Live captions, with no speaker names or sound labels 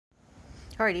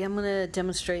Alrighty, I'm going to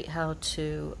demonstrate how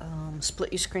to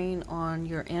split your screen on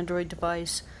your Android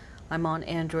device. I'm on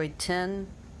Android 10.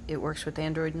 It works with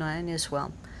Android 9 as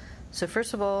well. So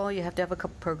first of all, you have to have a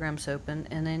couple programs open,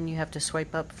 and then you have to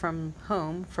swipe up from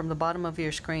home, from the bottom of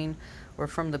your screen, or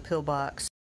from the pillbox.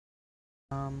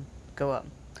 Go up.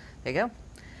 There you go.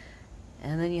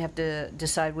 And then you have to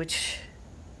decide which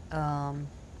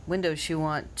windows you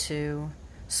want to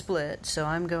split. So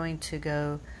I'm going to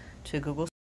go to Google.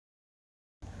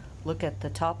 Look at the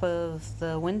top of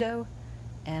the window,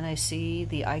 and I see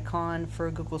the icon for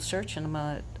Google Search, and I'm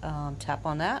going to tap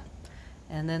on that.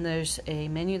 And then there's a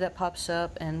menu that pops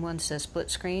up, and one says split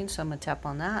screen, so I'm going to tap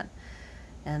on that.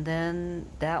 And then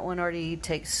that one already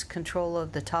takes control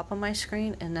of the top of my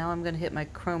screen, and now I'm going to hit my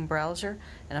Chrome browser,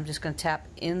 and I'm just going to tap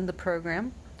in the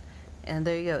program, and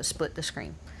there you go, split the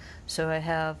screen. So I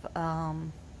have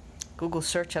Google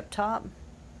Search up top,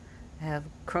 I have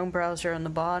Chrome browser on the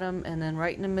bottom, and then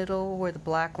right in the middle where the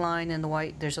black line and the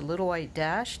white, there's a little white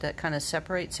dash that kind of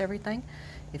separates everything.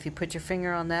 If you put your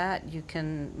finger on that, you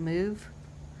can move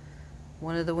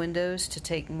one of the windows to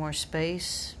take more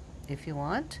space if you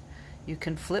want. You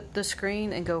can flip the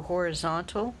screen and go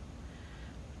horizontal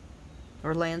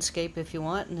or landscape if you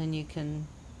want, and then you can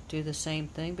do the same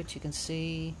thing, but you can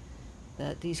see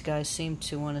that these guys seem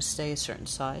to want to stay a certain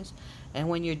size. And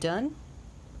when you're done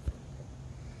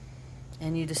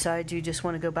and you decide you just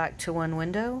want to go back to one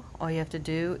window, all you have to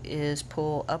do is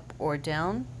pull up or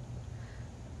down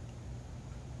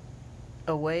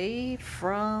away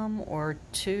from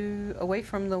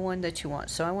the one that you want.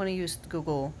 So I want to use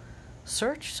Google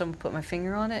Search, so I'm going to put my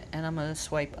finger on it and I'm going to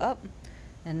swipe up,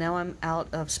 and now I'm out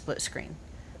of split screen.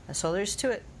 That's all there is to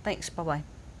it. Thanks, bye bye.